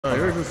Oh,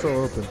 yours is still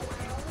open.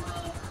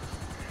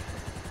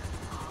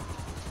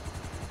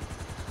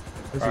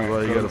 This is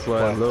why you gotta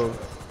fly at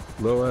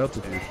low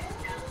altitude.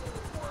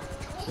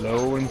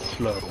 Low and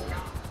slow.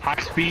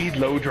 High speed,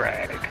 low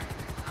drag.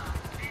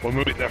 What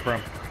movie is that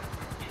from?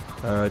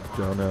 I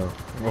don't know.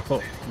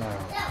 Oh,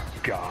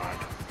 God.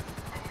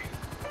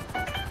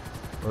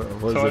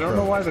 What So I don't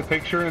know why the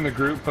picture in the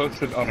group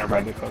posted. Oh, never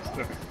mind, they posted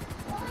it.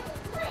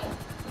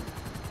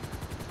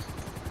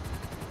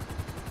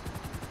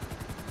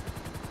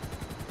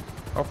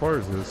 How far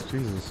is this?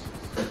 Jesus.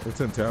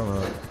 It's in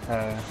town,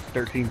 huh?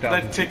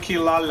 13,000. The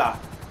Tequila.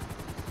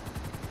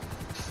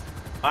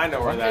 I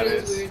know where that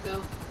is. Weird,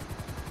 though.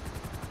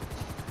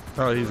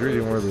 Oh, he's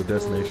reading where the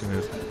destination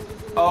is.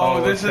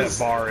 Oh, this it's is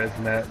that bar,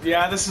 isn't it?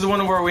 Yeah, this is the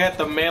one where we had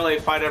to melee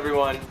fight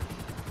everyone.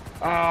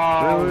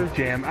 Oh, Really?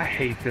 damn! I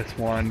hate this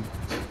one.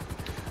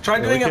 Try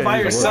doing it by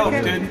yourself,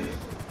 dude.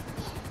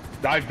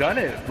 I've done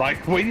it.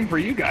 Like waiting for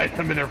you guys.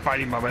 I'm in there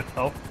fighting by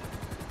myself.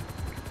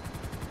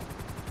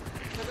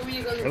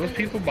 Are those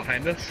people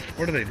behind us?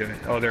 What are they doing?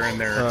 Oh, they're in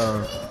there.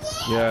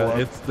 Yeah, club?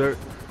 it's they're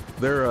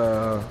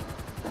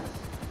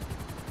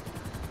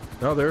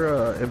no, they're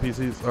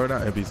NPCs or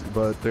not NPCs,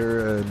 but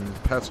they're in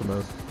passive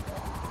mode.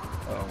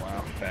 Oh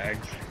wow,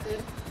 fags.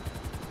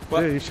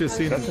 What? Yeah, you should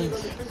have seen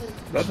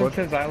Nothing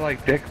says I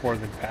like dick more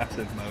than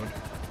passive mode.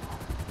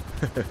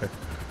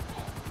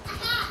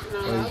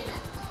 like,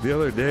 the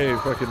other day,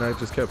 fucking night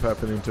just kept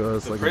happening to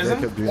us. The Like prison?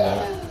 they kept doing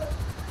that.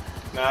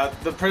 Nah,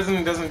 the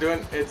prison doesn't do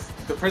it.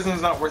 The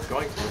prison's not worth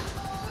going to.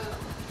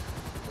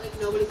 Like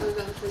nobody comes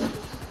out of prison.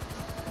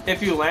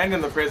 If you land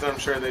in the prison, I'm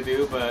sure they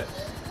do, but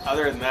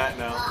other than that,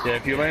 no. Yeah,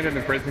 if you land in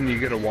the prison, you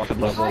get a wanted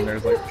level, and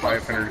there's like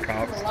 500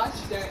 cops.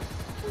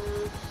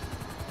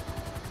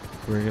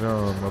 Bring it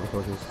on,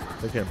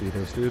 motherfuckers. They can't beat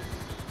us, dude.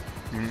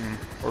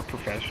 We're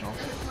professional.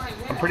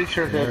 I'm pretty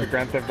sure if there was a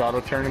Grand Theft Auto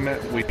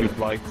tournament, we would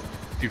like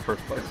do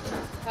first place.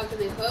 How can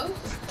they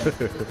post?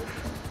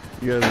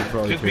 You guys are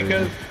probably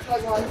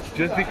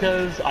Just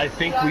because I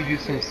think we do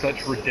some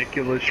such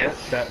ridiculous shit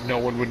that no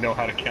one would know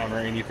how to counter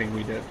anything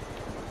we did.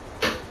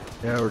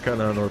 Yeah, we're kind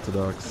of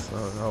unorthodox.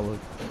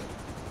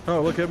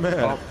 Oh, look at Matt.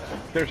 Oh,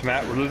 there's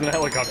Matt. We're losing a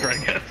helicopter, I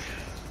guess.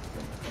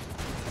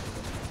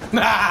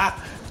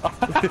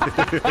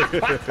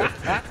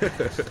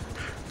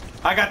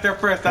 I got there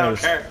first, I don't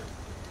care.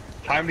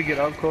 Time to get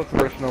up close and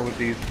personal with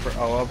these.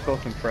 Up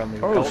close and friendly.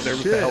 Oh, there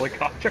was shit. the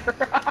helicopter.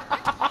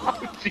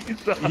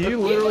 Jesus. You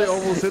literally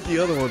almost hit the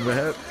other one,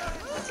 Matt.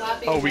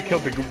 Oh, we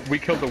killed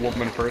the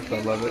woman first.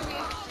 I love it.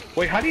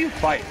 Wait, how do you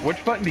fight?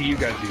 Which button do you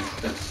guys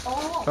use?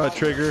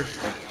 Trigger.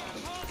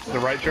 The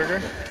right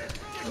trigger?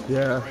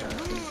 Yeah.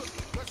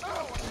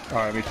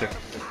 Alright, me too.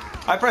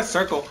 I press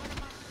circle.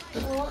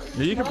 Yeah,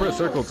 you can press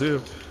circle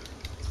too.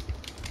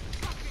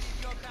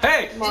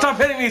 Hey, stop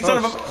hitting me,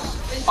 son of a...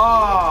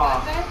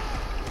 Aw.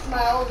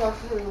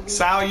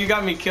 Sal, you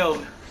got me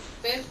killed.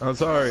 I'm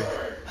sorry.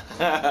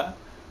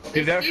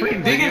 Dude, that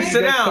freaking Dig video and you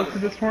sit guys down.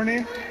 posted this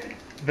morning?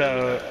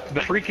 The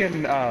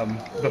freaking,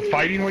 the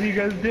fighting one you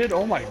guys did?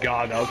 Oh my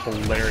god, that was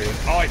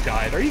hilarious. Oh, I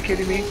died. Are you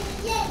kidding me?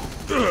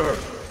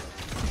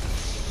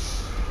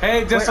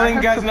 Hey, just so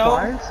you guys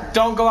know,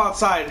 don't go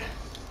outside.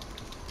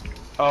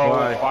 Oh,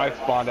 Why? I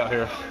spawned out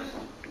here.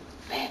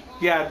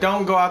 Yeah,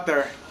 don't go out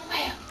there.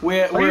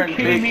 We're you in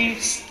kidding big. me?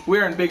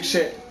 We're in big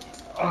shit.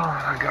 Oh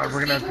my god,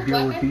 we're gonna have to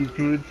deal with these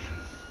dudes.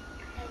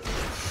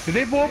 Did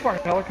they blow up our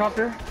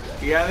helicopter?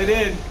 Yeah, they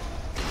did.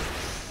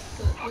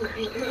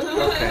 Okay.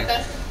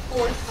 That's the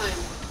fourth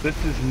time.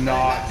 This is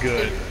not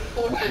good.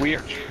 We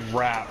are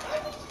trapped.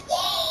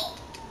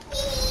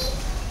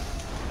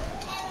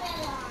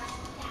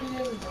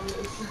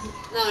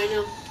 No, I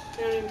know.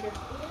 I don't even care.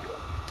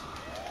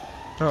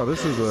 Oh,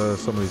 this is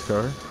somebody's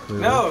car.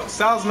 Clearly. No,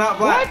 Sal's not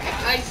black.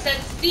 I said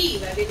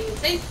Steve. I didn't even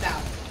say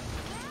Sal.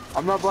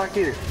 I'm not black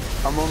either.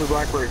 I'm only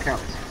black where it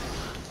counts.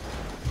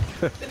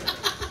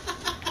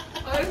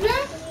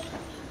 Okay?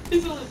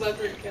 He's only black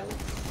for kill.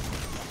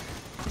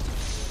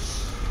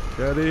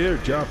 Get out of here,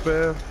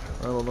 Joppa.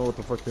 I don't know what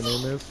the fuck your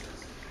name is.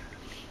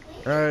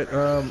 Alright,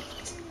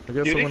 I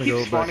guess Dude, I'm it gonna keeps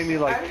go spawning back. me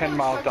like 10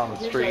 miles down the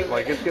street.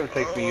 Like, it's gonna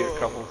take me a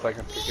couple of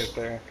seconds to get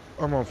there.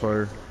 I'm on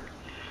fire.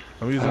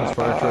 I'm using this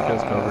fire truck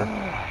as cover.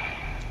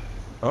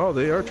 Oh,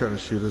 they are trying to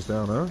shoot us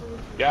down, huh?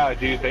 Yeah,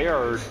 dude,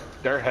 they're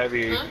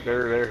heavy.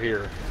 They're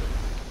here.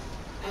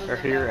 They're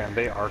here and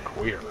they are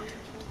queer.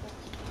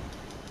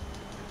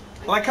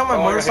 I like how my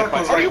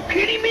motorcycle's Are you like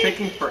kidding me?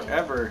 taking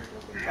forever.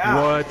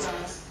 Yeah. What?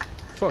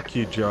 Fuck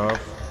you, Joff.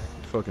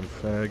 Fucking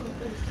fag.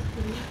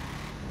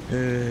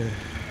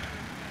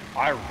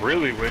 I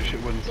really wish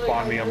it wouldn't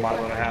spawn me a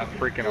mile and a half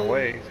freaking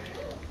away.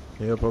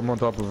 Yep, I'm on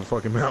top of a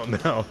fucking mountain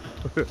now.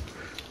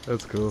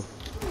 That's cool.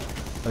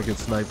 I can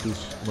snipe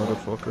this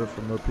motherfucker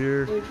from up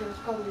here.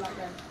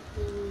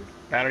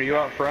 Matt, are you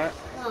out front?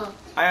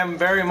 I am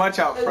very much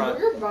out front.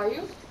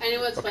 I know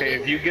what's Okay,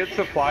 funny. if you get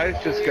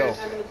supplies, just go.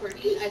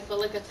 I feel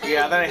like a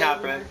Yeah, that ain't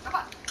happening.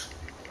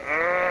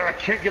 I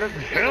can't get up the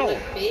hill.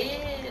 Fish.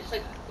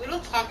 Like, we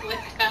don't talk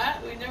like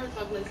that. We never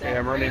talk like that. Hey,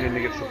 I'm running in to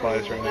get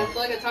supplies right I now. feel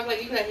like I talk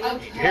like you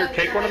guys. Here,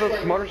 take one of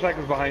those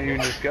motorcycles behind you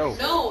and just go.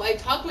 No, I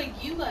talk like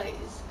you guys.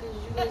 Because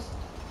you guys,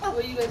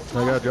 what you guys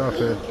talk. I got drop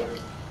there.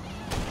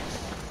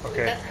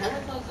 Okay. That's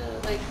hella close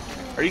to, like...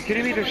 Are you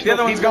kidding me? There's The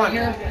other still one's people gone.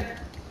 in here?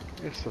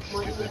 It's so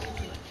stupid.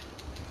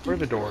 Where are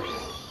the doors?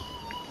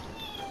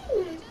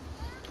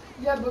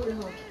 Yeah, but we're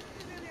home.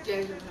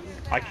 Yeah,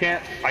 I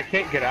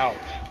can't get out.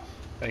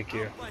 Thank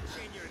you.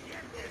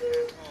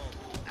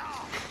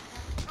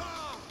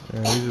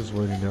 Yeah, he's just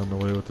waiting down the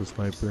way with the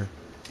sniper.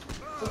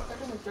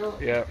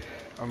 Yeah.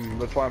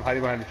 That's why I'm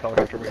hiding behind the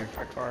helicopter waiting for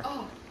my car.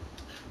 Oh.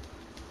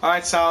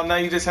 Alright, Sal, now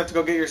you just have to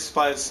go get your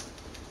supplies.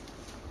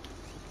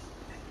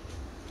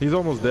 He's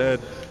almost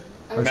dead.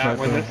 I Matt, sniped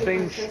when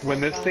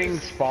him. this thing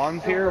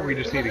spawns here, we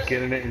just need to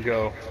get in it and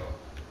go.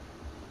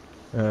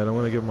 Yeah, I don't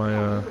want to get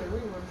my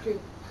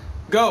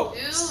Go!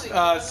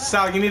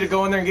 Sal, you need to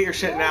go in there and get your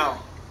shit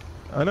now.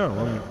 I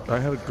know. I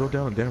had to go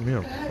down a damn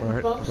hill.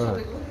 Alright,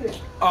 bye.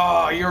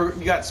 Oh,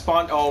 you got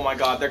spawned. Oh my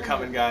god, they're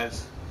coming,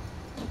 guys.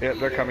 Yeah,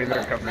 they're coming.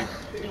 They're coming.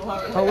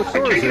 Oh, which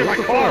door is it? What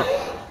the fuck?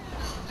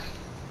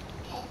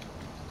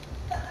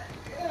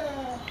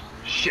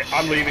 Shit!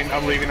 I'm leaving.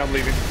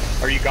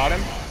 Are you got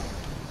him?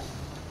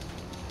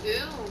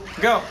 Ew.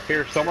 Go!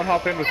 Here, someone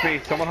hop in with me.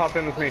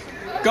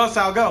 Go,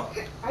 Sal, go!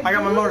 I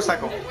got my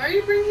motorcycle. Why are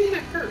you bringing me my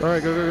purse?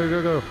 Alright,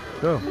 go.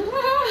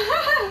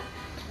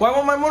 Why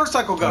won't my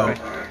motorcycle go? Okay.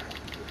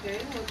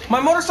 My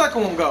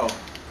motorcycle won't go.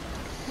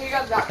 You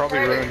got They probably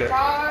ruined it.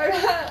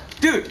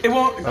 Dude, it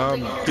won't.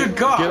 Good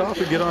God. Get off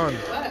and get on.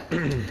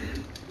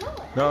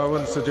 No, I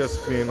wouldn't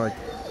suggest being like...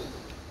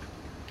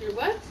 You're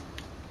what?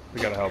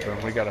 We gotta help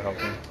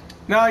him.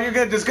 No, you're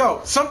good. Just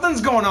go.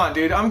 Something's going on,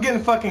 dude. I'm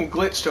getting fucking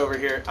glitched over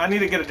here. I need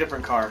to get a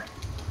different car.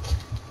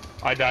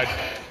 I died.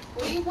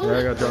 What do you want? Yeah,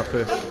 I got drop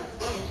fish.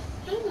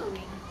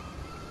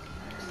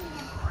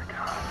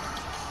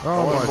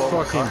 Oh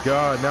my fucking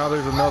god, now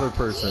there's another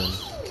person.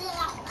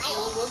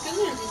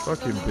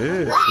 Fucking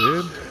bitch,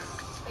 dude.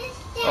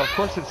 Oh, of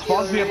course it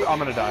spawns me up. I'm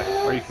gonna die.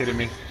 Are you kidding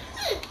me?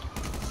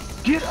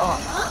 Get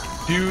up!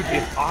 Dude,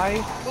 if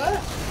I... What?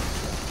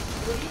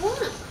 What do you want?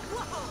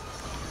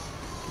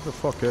 Get the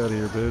fuck out of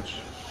here, bitch.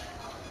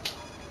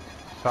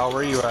 Sal, where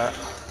are you at?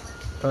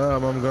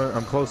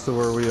 I'm close to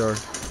where we are.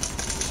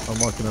 I'm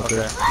walking up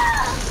there. Okay.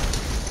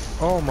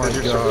 Oh my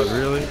god,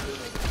 really?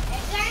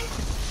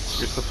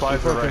 Your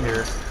supplies are right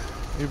here.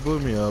 He blew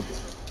me up.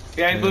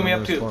 Yeah, he blew me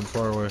up There's too. one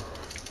far away.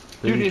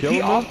 Dude, is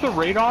he off the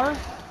radar?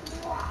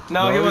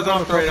 No, he was he's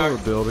on off the radar. top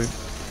of the building.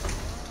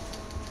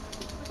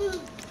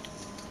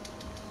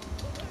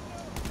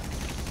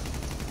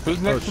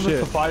 Who's next to the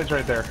supplies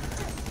right there?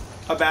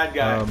 A bad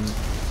guy.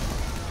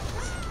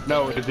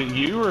 No, is it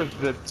you or is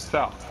it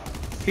Sal?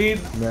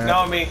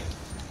 No, me.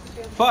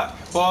 Fuck.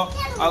 Well,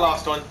 I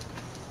lost one.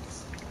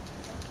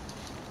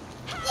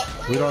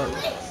 We don't...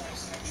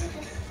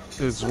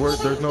 There's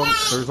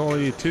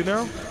only two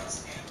now?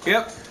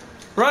 Yep.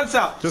 Run,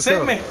 Sal. Just Save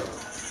go. me.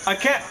 I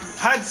can't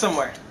hide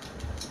somewhere.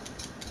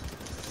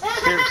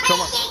 Here,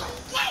 someone.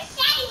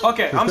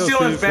 Okay, Just I'm go,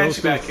 stealing his Steve,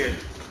 banshee go, back Steve. here.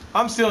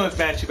 I'm stealing his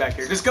banshee back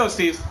here. Just go,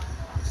 Steve.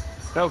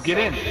 No, get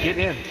in.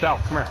 Sal,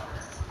 come here.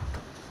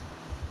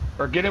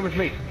 Or get in with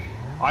me.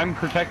 I'm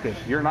protected.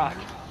 You're not.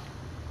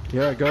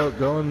 Yeah,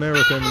 go in there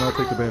with him and I'll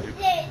take the banshee.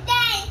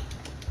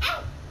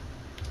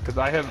 Because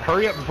I have...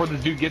 Hurry up before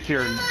this dude gets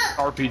here and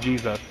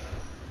RPGs us.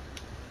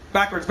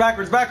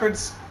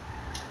 Backwards.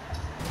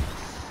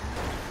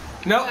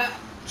 Nope.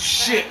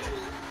 Shit.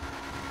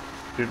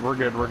 Dude, we're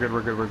good.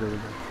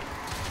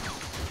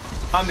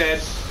 I'm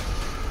dead.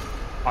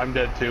 I'm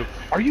dead too.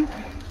 Are you?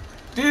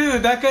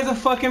 Dude, that guy's a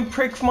fucking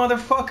prick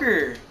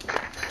motherfucker.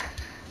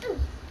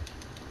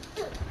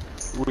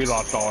 We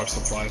lost all our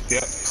supplies.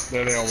 Yep,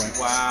 there they all went.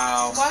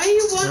 Wow. Why do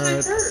you want my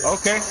purse?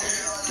 Okay.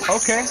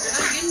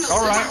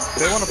 Alright,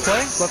 they want to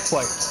play? Let's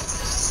play.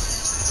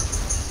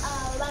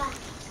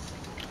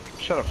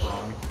 Shut up,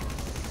 Ron.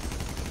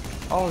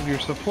 All of your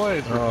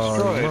supplies were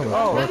destroyed.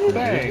 Oh,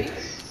 thanks.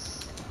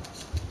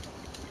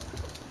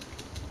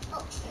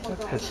 That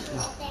pisses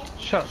me.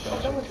 Shut up,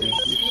 LGT, you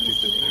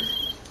stupid dude.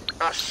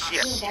 Oh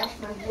shit.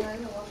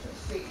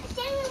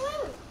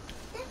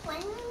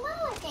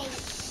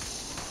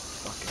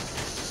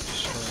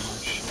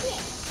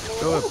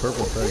 Go with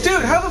purple tag.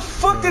 Dude, how the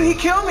fuck did he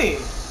kill me?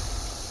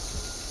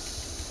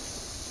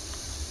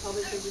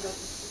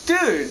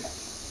 Dude,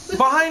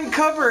 behind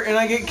cover and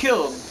I get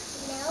killed.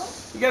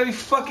 You gotta be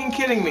fucking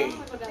kidding me.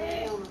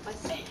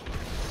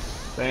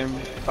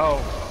 Same.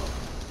 Oh.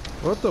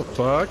 What the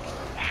fuck?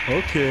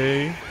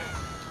 Okay.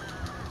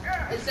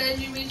 It says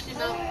you reached your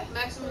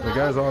maximum. The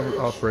guy's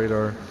off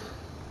radar.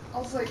 I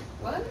was like,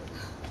 what?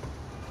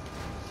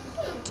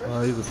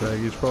 Oh, he's a fag.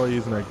 He's probably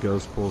using that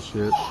ghost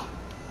bullshit.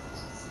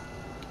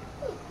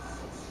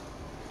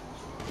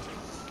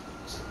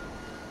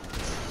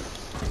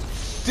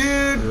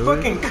 Dude, Really?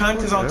 fucking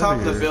cunt is on top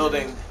of the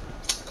building.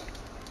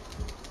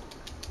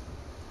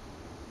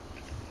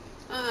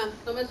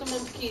 Don't mess with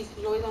mom's keys.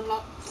 She's always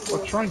unlocked.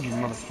 What's wrong, you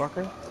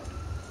motherfucker?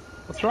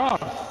 What's wrong?